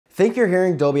Think you're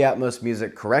hearing Dolby Atmos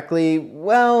music correctly?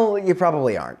 Well, you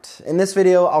probably aren't. In this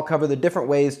video, I'll cover the different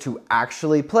ways to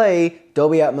actually play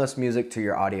Dolby Atmos music to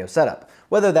your audio setup,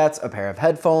 whether that's a pair of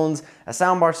headphones, a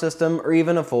soundbar system, or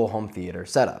even a full home theater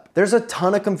setup. There's a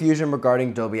ton of confusion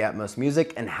regarding Dolby Atmos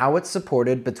music and how it's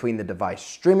supported between the device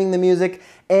streaming the music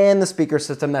and the speaker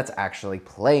system that's actually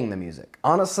playing the music.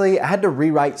 Honestly, I had to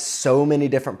rewrite so many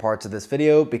different parts of this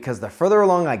video because the further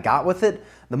along I got with it,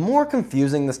 the more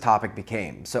confusing this topic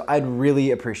became, so I'd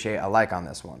really appreciate a like on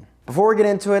this one. Before we get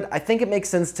into it, I think it makes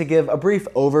sense to give a brief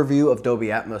overview of Dolby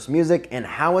Atmos music and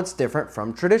how it's different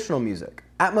from traditional music.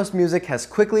 Atmos music has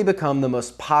quickly become the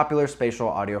most popular spatial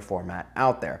audio format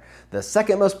out there. The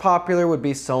second most popular would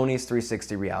be Sony's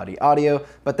 360 Reality Audio,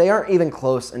 but they aren't even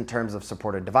close in terms of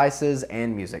supported devices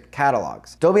and music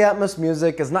catalogs. Dolby Atmos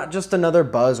music is not just another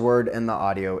buzzword in the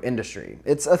audio industry.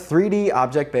 It's a 3D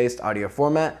object-based audio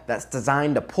format that's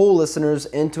designed to pull listeners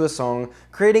into a song,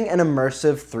 creating an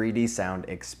immersive 3D sound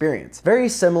experience, very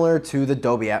similar to the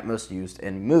Dolby Atmos used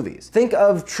in movies. Think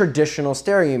of traditional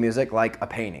stereo music like a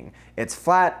painting. It's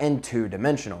flat and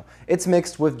two-dimensional. It's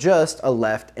mixed with just a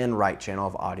left and right channel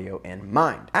of audio in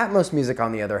mind. Atmos music,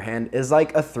 on the other hand, is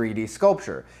like a 3D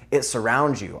sculpture. It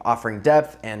surrounds you, offering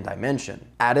depth and dimension.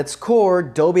 At its core,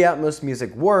 Dolby Atmos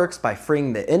music works by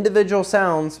freeing the individual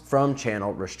sounds from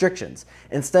channel restrictions.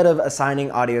 Instead of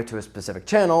assigning audio to a specific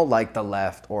channel, like the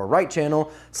left or right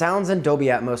channel, sounds in Dolby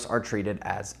Atmos are treated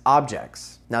as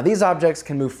objects. Now, these objects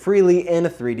can move freely in a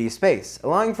 3D space,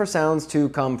 allowing for sounds to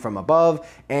come from above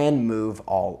and move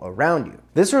all around you.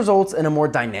 This results in a more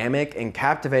dynamic and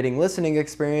captivating listening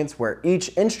experience where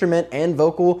each instrument and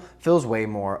vocal feels way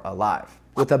more alive.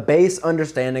 With a base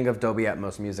understanding of Dolby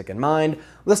Atmos music in mind,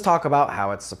 let's talk about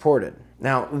how it's supported.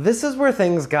 Now, this is where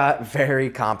things got very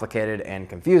complicated and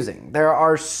confusing. There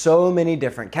are so many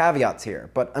different caveats here,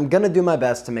 but I'm gonna do my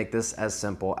best to make this as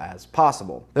simple as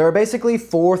possible. There are basically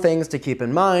 4 things to keep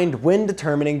in mind when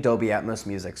determining Dolby Atmos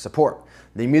music support: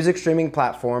 the music streaming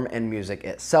platform and music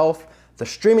itself, the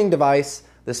streaming device,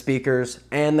 the speakers,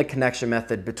 and the connection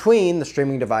method between the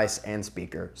streaming device and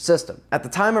speaker system. At the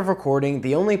time of recording,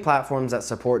 the only platforms that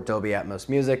support Dolby Atmos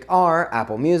music are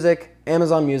Apple Music,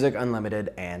 Amazon Music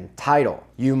Unlimited, and Tidal.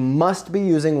 You must be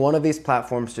using one of these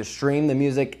platforms to stream the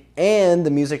music, and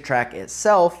the music track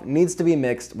itself needs to be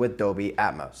mixed with Dolby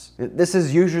Atmos. This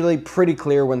is usually pretty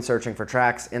clear when searching for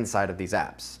tracks inside of these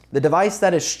apps. The device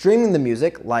that is streaming the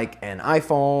music, like an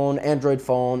iPhone, Android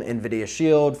phone, Nvidia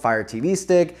Shield, Fire TV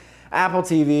Stick, Apple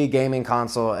TV, gaming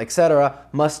console, etc.,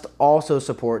 must also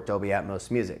support Dolby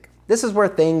Atmos music. This is where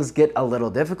things get a little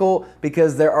difficult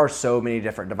because there are so many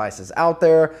different devices out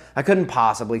there, I couldn't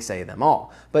possibly say them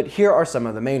all, but here are some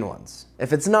of the main ones.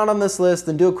 If it's not on this list,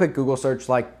 then do a quick Google search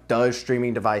like, does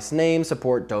streaming device name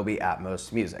support Dolby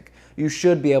Atmos music? You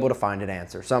should be able to find an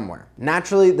answer somewhere.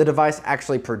 Naturally, the device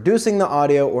actually producing the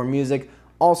audio or music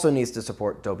also needs to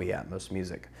support Dolby Atmos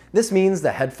music. This means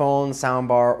the headphone,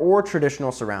 soundbar, or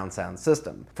traditional surround sound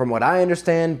system. From what I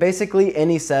understand, basically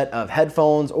any set of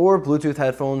headphones or Bluetooth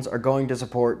headphones are going to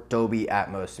support Dolby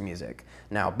Atmos music.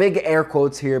 Now, big air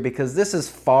quotes here because this is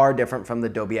far different from the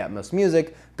Dolby Atmos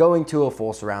music going to a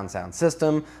full surround sound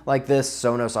system like this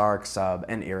Sonos Arc Sub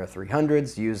and Era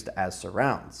 300s used as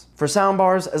surrounds. For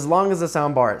soundbars, as long as the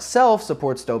soundbar itself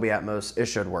supports Dolby Atmos, it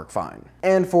should work fine.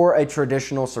 And for a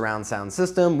traditional surround sound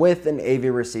system with an AV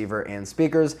receiver and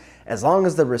speakers, as long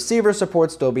as the receiver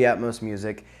supports Dolby Atmos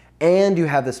music and you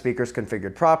have the speakers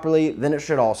configured properly, then it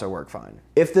should also work fine.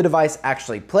 If the device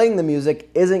actually playing the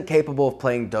music isn't capable of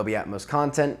playing Dolby Atmos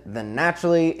content, then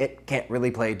naturally it can't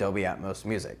really play Dolby Atmos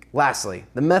music. Lastly,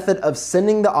 the method of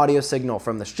sending the audio signal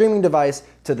from the streaming device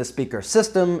to the speaker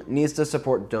system needs to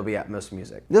support Dolby Atmos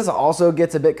music. This also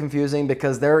gets a bit confusing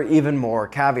because there are even more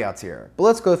caveats here, but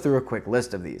let's go through a quick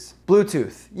list of these.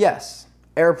 Bluetooth, yes.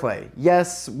 AirPlay,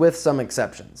 yes, with some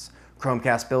exceptions.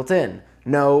 Chromecast built in,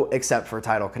 no, except for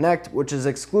Tidal Connect, which is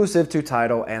exclusive to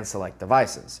Tidal and select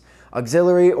devices.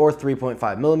 Auxiliary or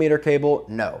 3.5mm cable,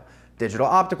 no. Digital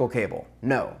optical cable,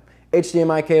 no.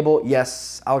 HDMI cable,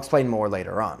 yes, I'll explain more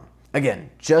later on. Again,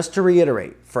 just to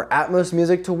reiterate, for Atmos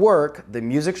music to work, the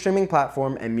music streaming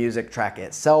platform and music track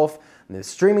itself, the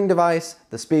streaming device,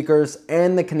 the speakers,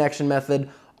 and the connection method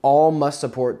all must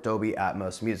support Dolby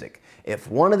Atmos music. If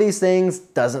one of these things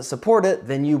doesn't support it,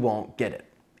 then you won't get it.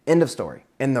 End of story.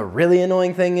 And the really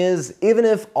annoying thing is, even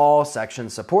if all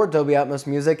sections support Dolby Atmos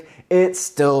music, it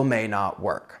still may not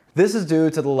work. This is due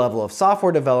to the level of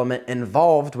software development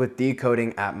involved with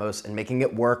decoding Atmos and making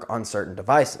it work on certain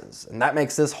devices, and that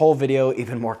makes this whole video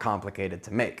even more complicated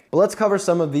to make. But let's cover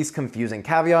some of these confusing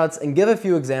caveats and give a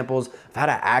few examples of how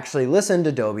to actually listen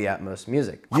to Dolby Atmos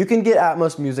music. You can get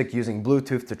Atmos music using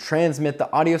Bluetooth to transmit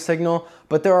the audio signal,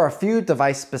 but there are a few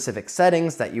device-specific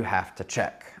settings that you have to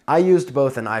check. I used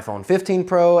both an iPhone 15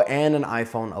 Pro and an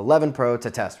iPhone 11 Pro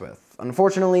to test with.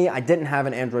 Unfortunately, I didn't have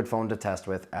an Android phone to test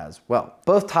with as well.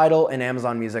 Both Tidal and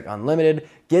Amazon Music Unlimited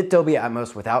get Dolby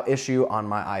Atmos without issue on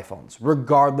my iPhones,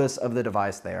 regardless of the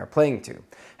device they are playing to.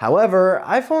 However,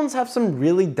 iPhones have some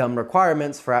really dumb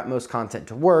requirements for Atmos content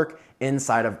to work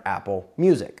inside of Apple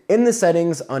Music. In the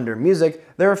settings under Music,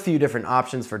 there are a few different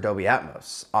options for Dolby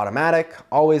Atmos: automatic,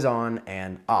 always on,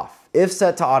 and off. If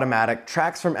set to automatic,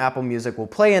 tracks from Apple Music will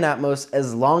play in Atmos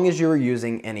as long as you are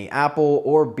using any Apple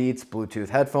or Beats Bluetooth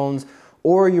headphones,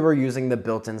 or you are using the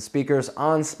built-in speakers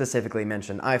on specifically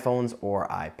mentioned iPhones or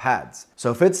iPads.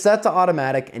 So if it's set to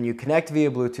automatic and you connect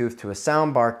via Bluetooth to a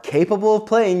soundbar capable of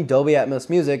playing Dolby Atmos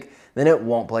music, then it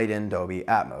won't play in Dolby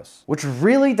Atmos, which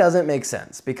really doesn't make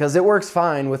sense because it works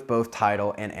fine with both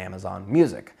Tidal and Amazon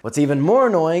Music. What's even more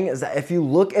annoying is that if you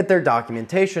look at their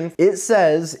documentation, it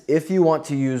says if you want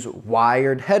to use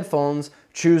wired headphones,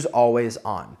 choose always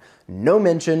on. No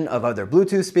mention of other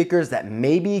Bluetooth speakers that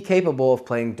may be capable of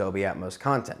playing Dolby Atmos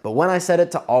content. But when I set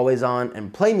it to always on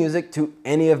and play music to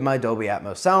any of my Dolby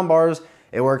Atmos soundbars,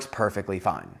 it works perfectly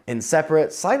fine. In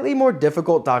separate, slightly more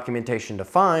difficult documentation to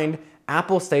find,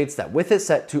 Apple states that with it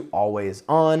set to always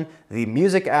on, the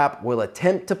Music app will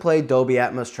attempt to play Dolby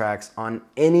Atmos tracks on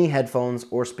any headphones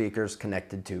or speakers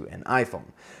connected to an iPhone.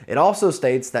 It also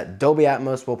states that Dolby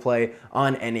Atmos will play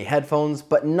on any headphones,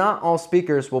 but not all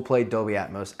speakers will play Dolby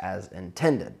Atmos as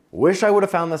intended. Wish I would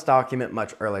have found this document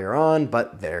much earlier on,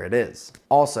 but there it is.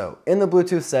 Also, in the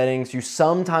Bluetooth settings, you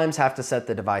sometimes have to set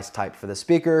the device type for the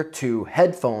speaker to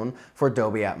headphone for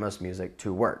Dolby Atmos music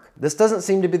to work. This doesn't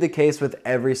seem to be the case with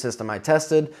every system I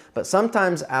tested, but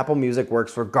sometimes Apple Music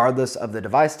works regardless of the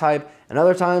device type, and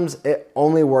other times it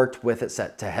only worked with it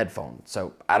set to headphone,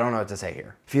 so I don't know what to say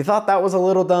here. If you thought that was a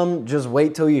little dumb, just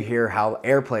wait till you hear how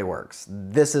AirPlay works.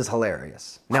 This is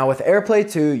hilarious. Now with AirPlay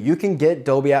 2, you can get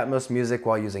Dolby Atmos music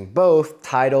while using both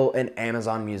Tidal and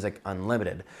Amazon Music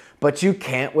Unlimited, but you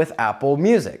can't with Apple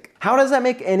Music. How does that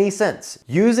make any sense?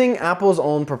 Using Apple's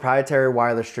own proprietary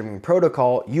wireless streaming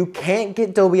protocol, you can't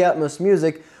get Dolby Atmos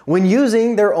music when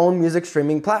using their own music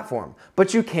streaming platform,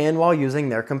 but you can while using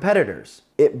their competitors.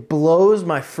 It blows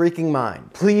my freaking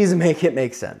mind. Please make it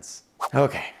make sense.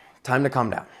 Okay, time to calm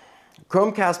down.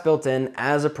 Chromecast built in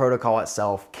as a protocol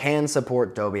itself can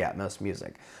support Dolby Atmos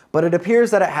music, but it appears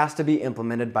that it has to be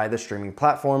implemented by the streaming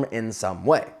platform in some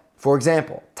way. For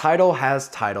example, Tidal has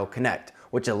Tidal Connect,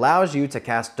 which allows you to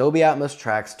cast Dolby Atmos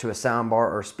tracks to a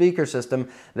soundbar or speaker system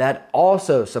that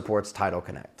also supports Tidal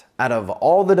Connect. Out of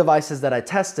all the devices that I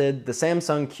tested, the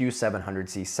Samsung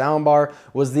Q700C soundbar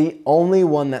was the only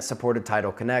one that supported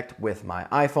Tidal Connect with my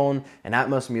iPhone, and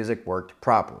Atmos Music worked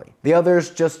properly. The others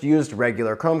just used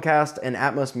regular Chromecast, and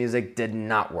Atmos Music did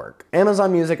not work.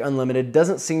 Amazon Music Unlimited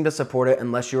doesn't seem to support it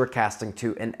unless you are casting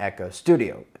to an Echo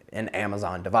Studio, an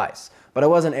Amazon device, but I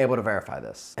wasn't able to verify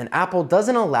this. And Apple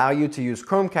doesn't allow you to use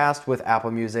Chromecast with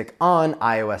Apple Music on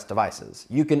iOS devices.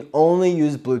 You can only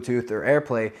use Bluetooth or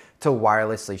AirPlay to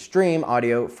wirelessly stream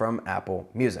audio from Apple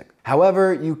Music.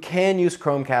 However, you can use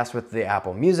Chromecast with the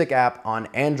Apple Music app on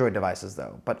Android devices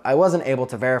though, but I wasn't able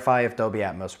to verify if Dolby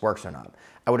Atmos works or not.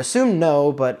 I would assume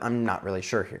no, but I'm not really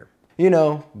sure here. You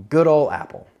know, good old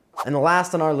Apple. And the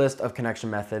last on our list of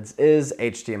connection methods is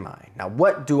HDMI. Now,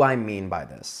 what do I mean by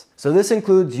this? So this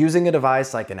includes using a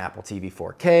device like an Apple TV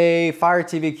 4K, Fire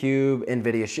TV Cube,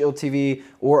 NVIDIA Shield TV,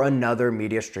 or another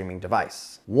media streaming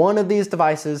device. One of these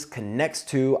devices connects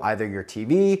to either your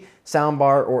TV,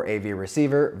 soundbar, or AV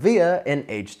receiver via an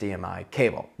HDMI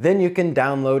cable. Then you can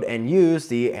download and use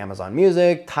the Amazon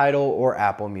Music, Tidal, or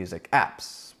Apple Music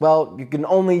apps. Well, you can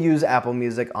only use Apple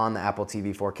Music on the Apple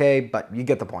TV 4K, but you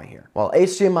get the point here. While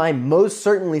HDMI most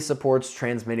certainly supports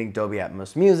transmitting Dolby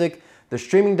Atmos music, the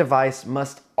streaming device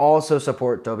must also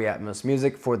support Dolby Atmos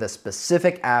music for the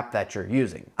specific app that you're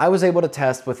using. I was able to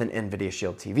test with an NVIDIA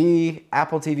Shield TV,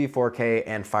 Apple TV 4K,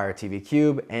 and Fire TV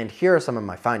Cube, and here are some of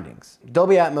my findings.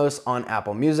 Dolby Atmos on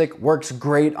Apple Music works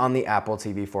great on the Apple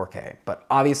TV 4K, but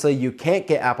obviously you can't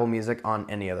get Apple Music on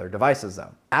any other devices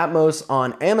though. Atmos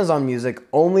on Amazon Music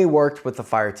only worked with the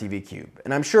Fire TV Cube,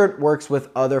 and I'm sure it works with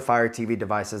other Fire TV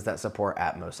devices that support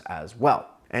Atmos as well.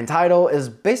 And Tidal is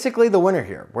basically the winner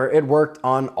here, where it worked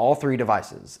on all three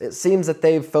devices. It seems that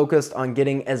they've focused on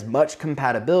getting as much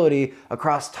compatibility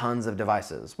across tons of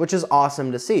devices, which is awesome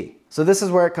to see. So this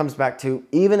is where it comes back to,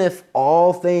 even if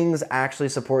all things actually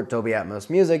support Dolby Atmos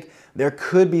music, there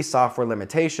could be software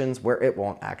limitations where it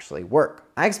won't actually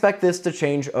work. I expect this to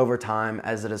change over time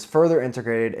as it is further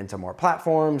integrated into more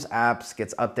platforms, apps,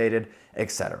 gets updated,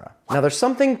 etc. Now there's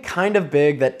something kind of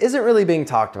big that isn't really being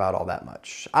talked about all that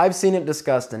much. I've seen it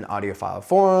discussed in audiophile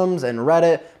forums and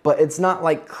Reddit, but it's not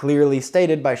like clearly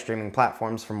stated by streaming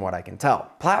platforms from what I can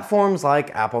tell. Platforms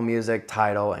like Apple Music,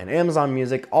 Tidal, and Amazon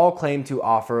Music all claim to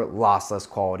offer lossless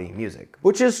quality music,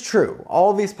 which is true.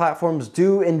 All of these platforms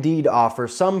do indeed offer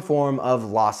some form of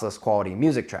lossless quality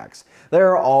music tracks.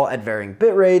 They're all at varying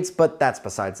bit rates, but that's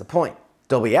besides the point.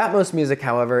 Dolby Atmos music,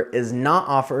 however, is not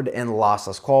offered in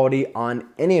lossless quality on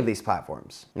any of these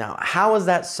platforms. Now, how is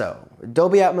that so?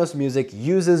 Dolby Atmos music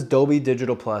uses Dolby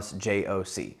Digital Plus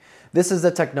JOC. This is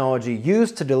the technology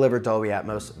used to deliver Dolby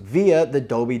Atmos via the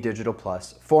Dolby Digital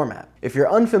Plus format. If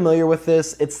you're unfamiliar with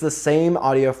this, it's the same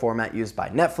audio format used by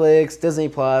Netflix, Disney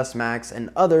Plus, Max, and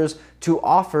others to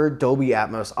offer Dolby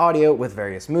Atmos audio with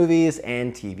various movies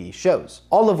and TV shows,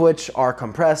 all of which are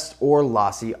compressed or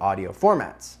lossy audio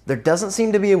formats. There doesn't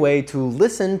seem to be a way to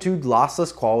listen to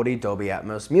lossless quality Dolby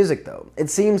Atmos music though.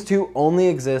 It seems to only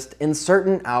exist in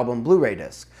certain album Blu-ray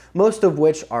discs, most of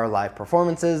which are live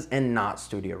performances and not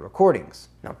studio recordings.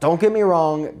 Now, don't get me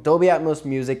wrong, Dolby Atmos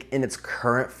music in its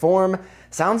current form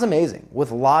sounds amazing, with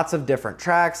lots of different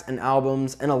tracks and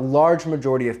albums, and a large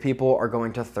majority of people are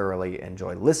going to thoroughly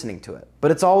enjoy listening to it.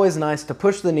 But it's always nice to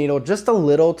push the needle just a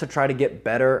little to try to get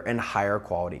better and higher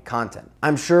quality content.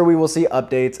 I'm sure we will see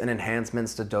updates and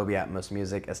enhancements to Dolby Atmos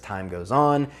music as time goes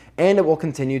on, and it will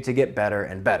continue to get better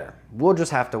and better. We'll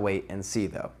just have to wait and see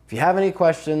though. If you have any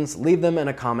questions, leave them in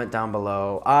a comment down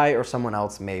below. I or someone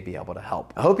else may be able to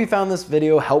help. I hope you found this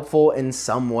video helpful in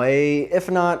some way. If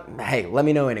not, hey, let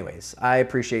me know anyways. I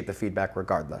appreciate the feedback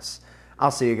regardless.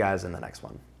 I'll see you guys in the next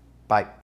one. Bye.